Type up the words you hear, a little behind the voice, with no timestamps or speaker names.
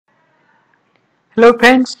Hello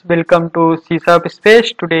friends, welcome to C#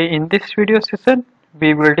 Space. Today in this video session,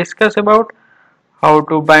 we will discuss about how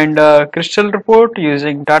to bind a crystal report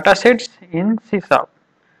using datasets in C#.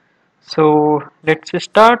 So let's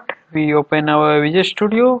start. We open our Visual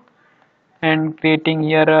Studio and creating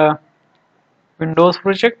here a Windows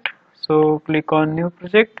project. So click on New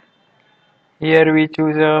Project. Here we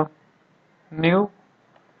choose a new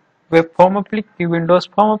Windows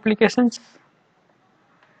Form Applications.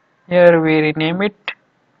 Here we rename it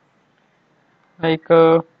like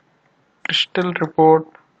a Crystal Report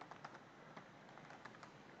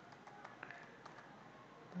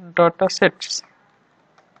Datasets.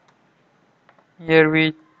 Here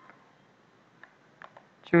we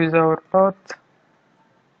choose our path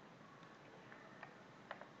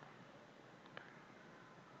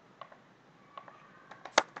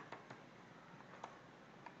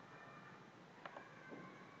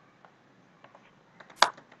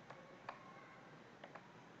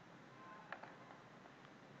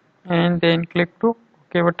and then click to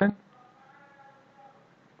OK button.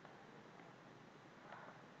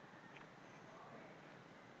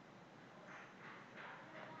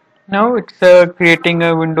 Now it's creating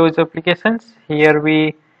a Windows applications. Here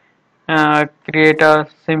we create a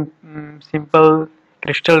simple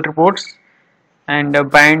crystal reports and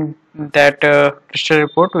bind that crystal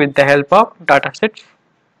report with the help of datasets.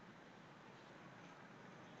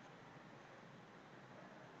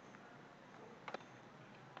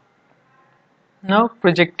 Now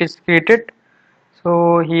project is created.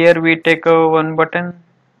 So here we take one button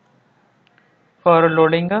for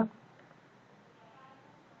loading a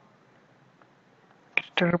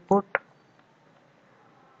crystal report.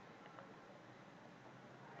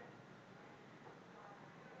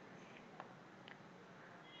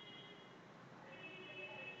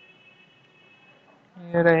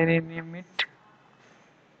 Here I rename it.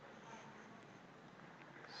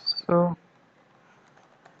 So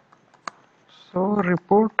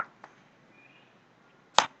report.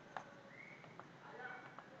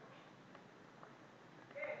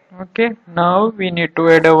 Okay, now we need to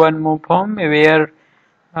add one more form where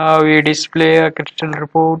we display a crystal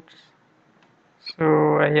reports.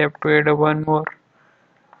 So I have to add one more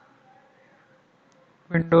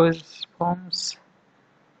Windows forms.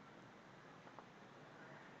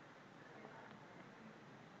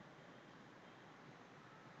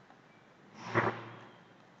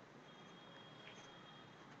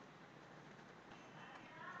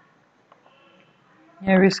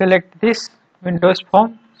 Here we select this Windows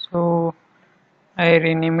form. So I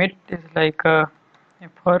rename it is like a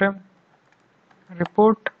FRM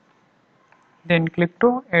report. Then click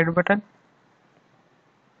to add button.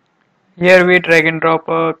 Here we drag and drop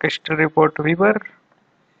a crystal report viewer.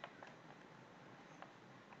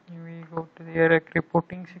 We go to the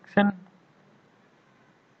reporting section.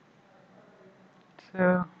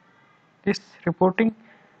 So this reporting,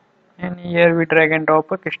 and here we drag and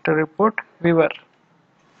drop a crystal report viewer.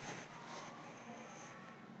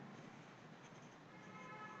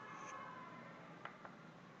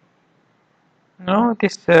 Now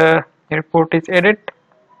this report is added.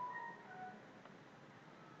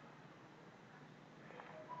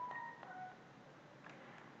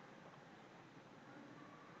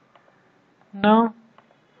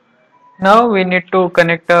 Now we need to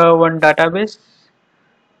connect one database.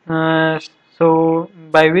 So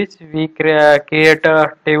by which we create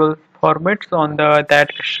a table formats on that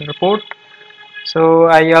report. So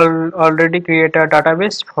I already create a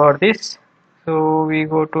database for this. So we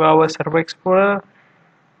go to our Server Explorer,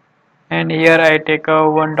 and here I take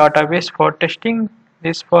one database for testing.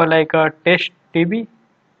 This for like a test DB,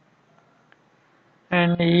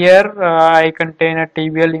 and here I contain a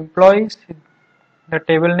TBL employees, the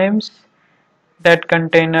table names that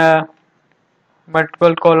contain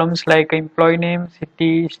multiple columns like employee name,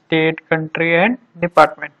 city, state, country, and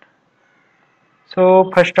department.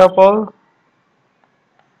 So first of all,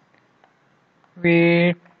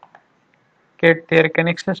 we get their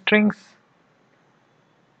connection strings,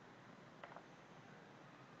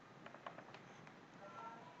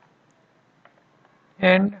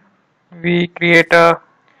 and we create their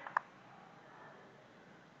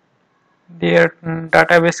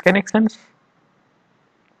database connections.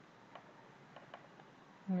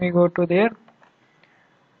 We go to their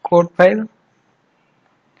code file.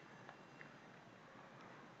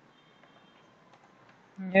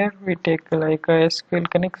 Here we take like a SQL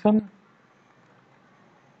connection.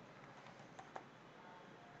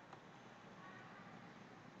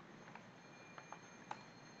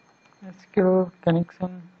 SQL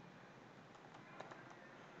connection.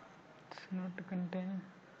 It's not contain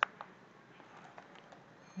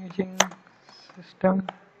using system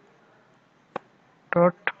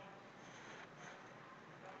dot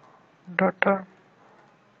data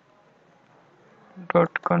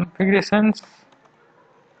dot configurations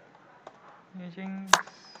using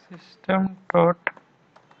system dot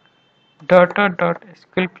data dot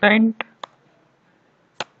SQL client.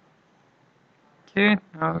 Okay,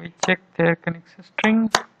 now we check their connection string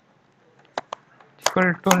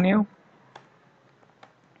equal to new.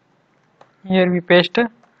 Here we paste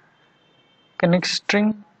a connection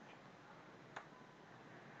string,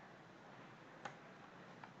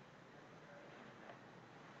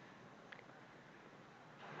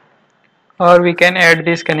 or we can add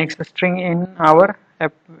this connection string in our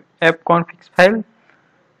app configs file.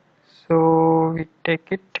 So we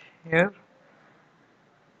take it here,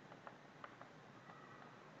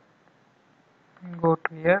 go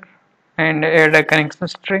to here and add a connection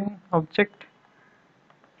string object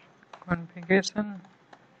configuration.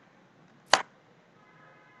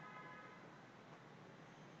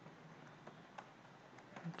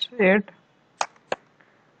 Let's add,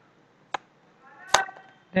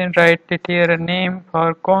 then write it here a name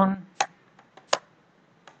for con,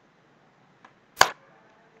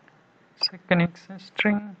 so connection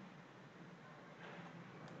string,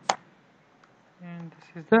 and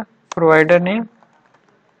this is the provider name,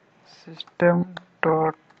 system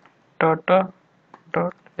dot data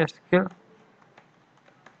dot SQL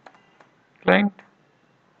client.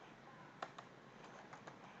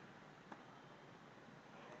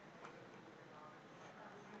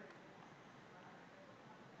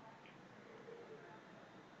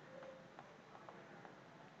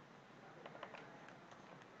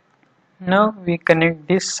 Now we connect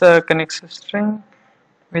this connection string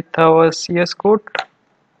with our CS code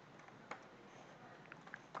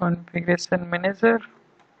configuration manager.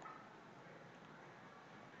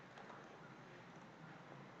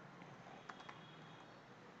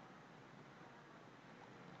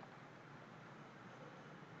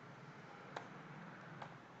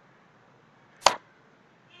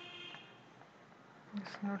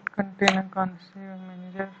 This not contain a config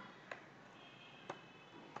manager.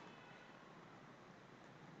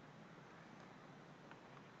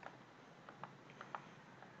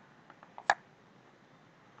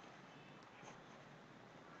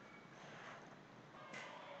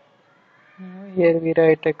 Now here we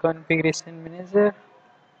write a configuration manager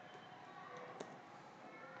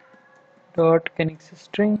dot connection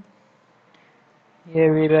string.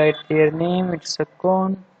 Here we write their name, it's a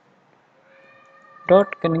con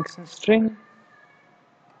dot connection string.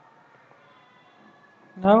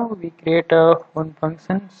 Now we create one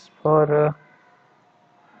functions for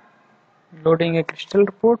loading a crystal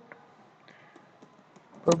report.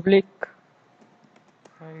 Public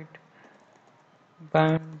void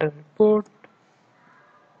bind the report.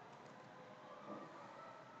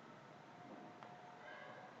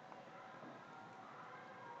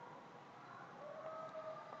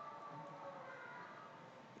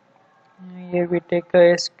 Here we take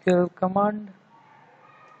a SQL command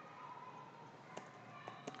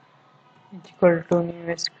equal to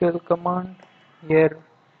new SQL command. Here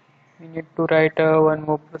we need to write one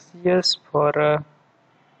more procedures for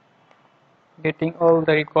getting all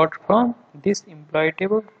the records from this employee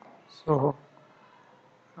table. So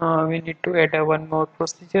we need to add one more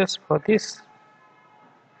procedures for this.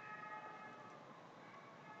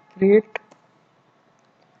 Create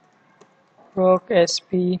proc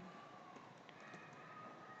sp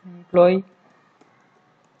employee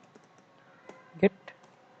get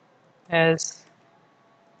as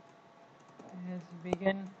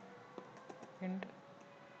begin and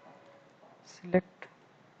select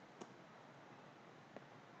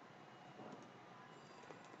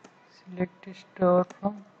star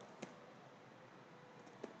from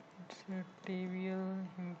it's a trivial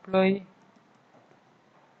employee.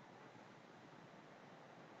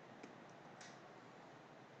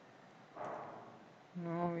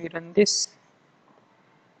 Now we run this.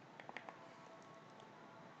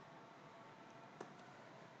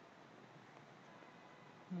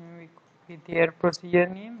 We copy their procedure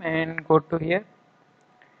name and go to here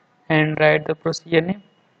and write the procedure name.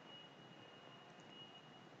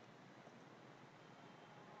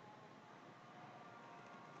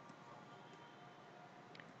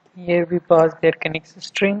 Here we pass their connection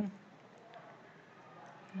string.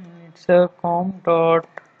 It's a com dot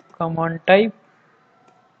command type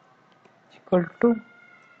equal to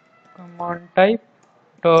command type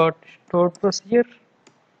dot stored procedure.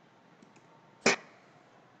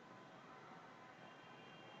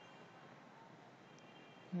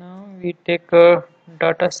 Now we take a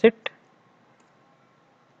data set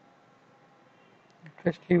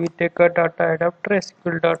Firstly, we take a data adapter,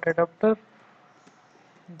 SQL data adapter,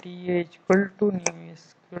 DA equal to new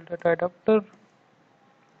SQL data adapter,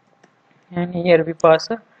 and here we pass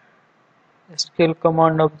a SQL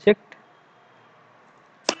command object.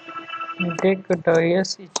 We take the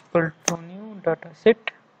s equal to new data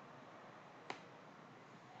set.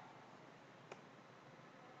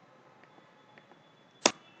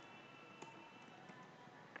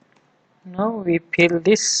 Now we fill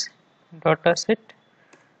this data set.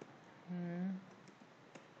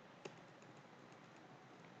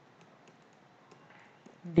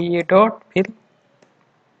 Da dot fill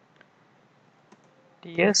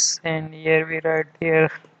ts, and here we write their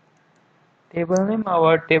table name.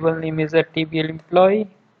 Our table name is a TBL employee.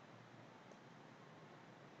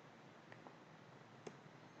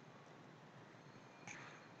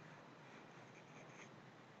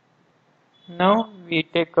 Now we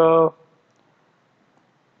take a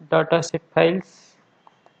data set files.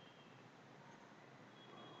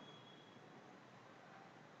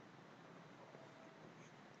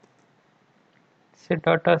 It's a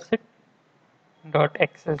data set dot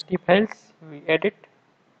xsd files. We edit.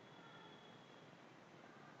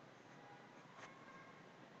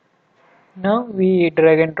 Now we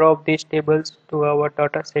drag and drop these tables to our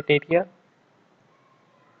data set area.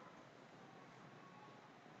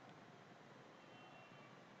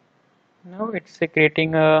 Now it's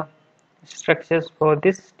creating structures for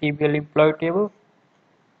this TBL employee table.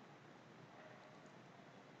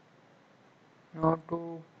 Now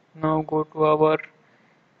go to our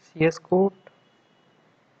CS code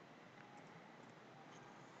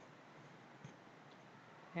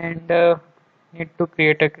and need to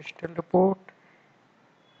create a crystal report.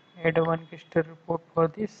 Add one crystal report for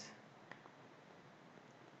this.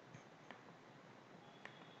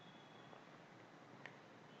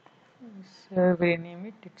 Rename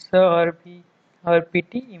it. It's a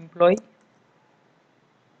RPT employee.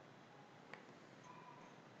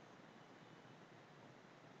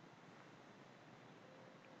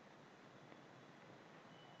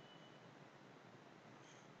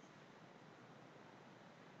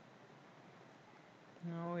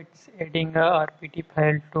 Now it's adding a RPT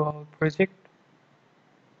file to our project.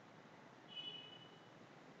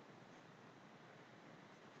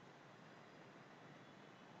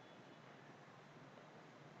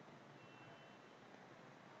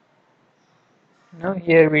 Now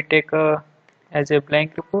here we take as a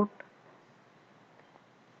blank report.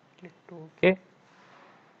 Click to OK.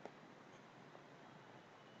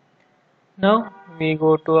 Now we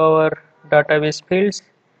go to our database fields.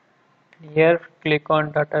 Here click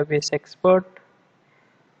on database export.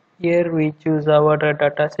 Here we choose our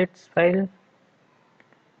datasets file.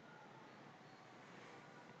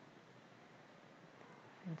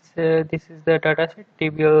 This is the dataset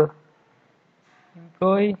TBL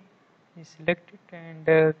employee. We select it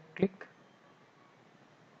and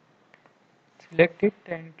select it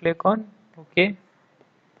and click on OK.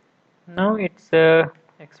 Now it's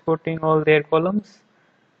exporting all their columns.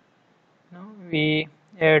 Now we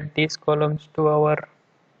add these columns to our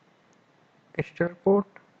crystal report.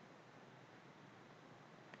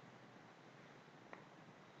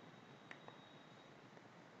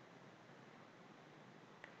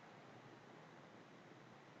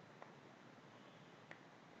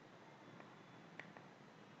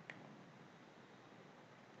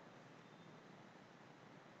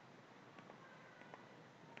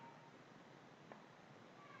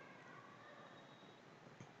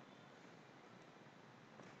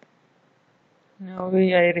 Now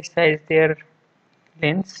I resize their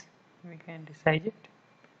lengths. We can resize it.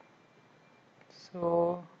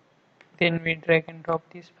 So then we drag and drop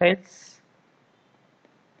these files.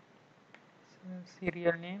 So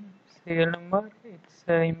serial name, serial number, it's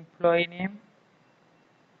employee name,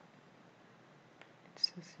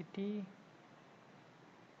 it's a city,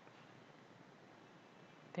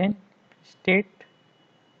 then state,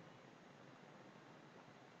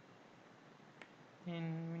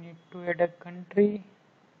 and we need to add a country,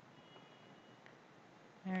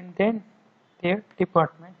 and then their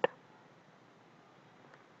department.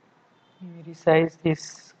 We resize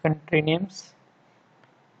these country names,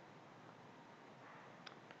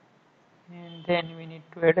 and then we need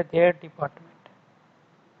to add their department.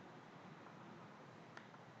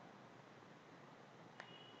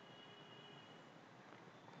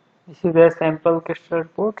 This is a sample crystal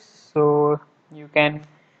report, so you can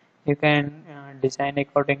design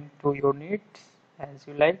according to your needs as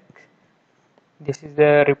you like. This is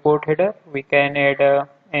the report header. We can add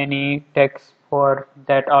any text for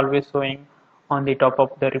that always showing on the top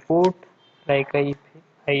of the report. Like if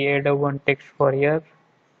I add one text for here,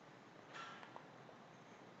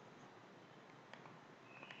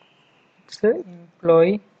 it's a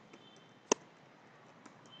employee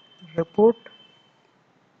report.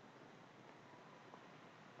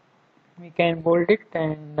 We can bold it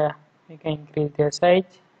and we can increase their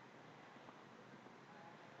size.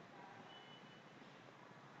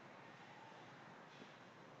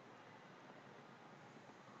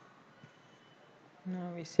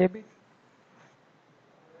 Now we save it.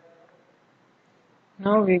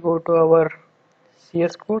 Now we go to our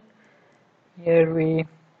CS code. Here we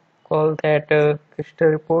call that crystal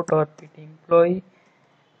report or PT employee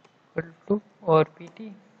equal to or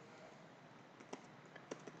PT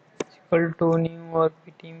equal to new or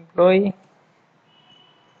PT employee.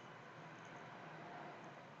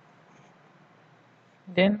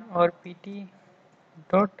 Then or PT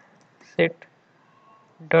dot set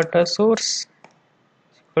data source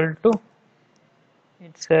equal to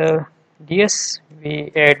it's a DS.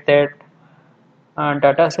 We add that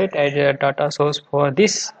dataset as a data source for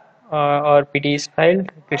this or PD's file,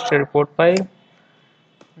 crystal report file.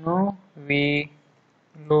 Now we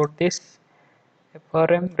load this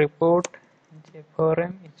FRM report.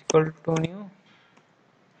 FRM is equal to new,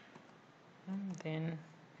 and then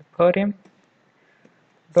FRM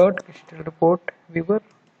dot crystal report viewer.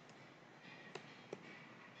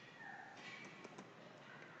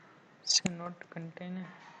 It's not container.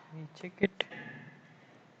 We check it.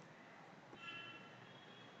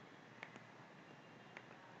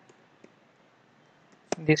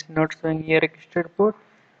 This not showing here a crystal report.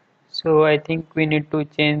 So I think we need to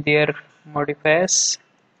change their modifiers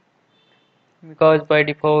because by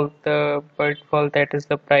default that is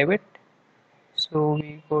the private. So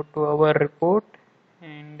we go to our report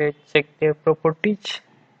and check their properties.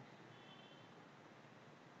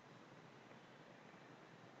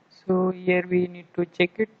 So here we need to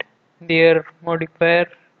check it. Their modifier,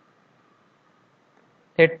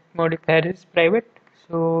 that modifier is private.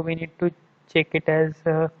 So we need to check it as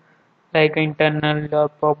like internal or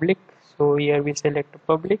public. So here we select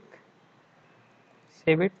public,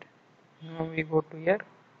 save it. Now we go to here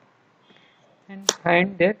and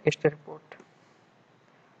find their test report.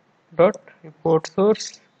 Dot report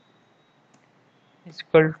source is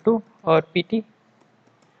equal to or PT.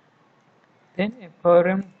 Then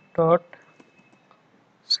FRM dot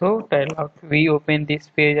show dialog. We open this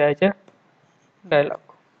page as a dialog.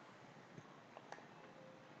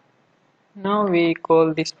 Now we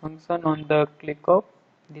call this function on the click of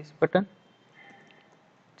this button.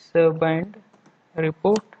 It's a bind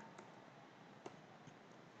report.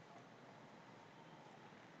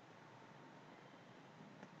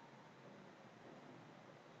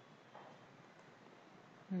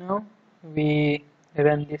 Now we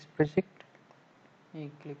run this project. We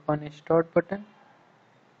click on start button.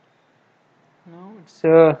 Now it's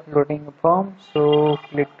loading a form, so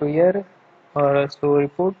click to here or show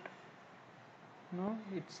report. Now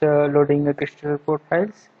it's loading the crystal report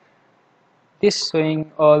files. This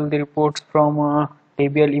showing all the reports from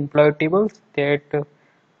table employee tables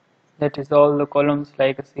that is all the columns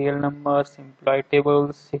like serial numbers, employee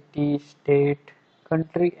tables, city, state,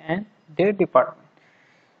 country, and their department.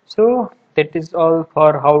 So that is all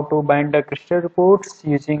for how to bind the crystal reports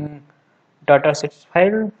using datasets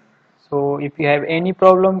file. So if you have any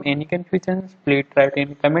problem, any confusions, please write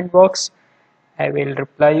in comment box. I will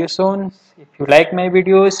reply you soon. If you like my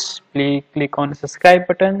videos, please click on subscribe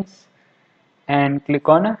buttons and click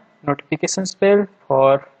on a notification bell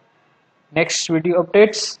for next video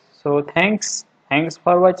updates. So thanks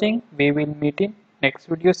for watching. We will meet in next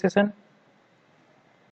video session.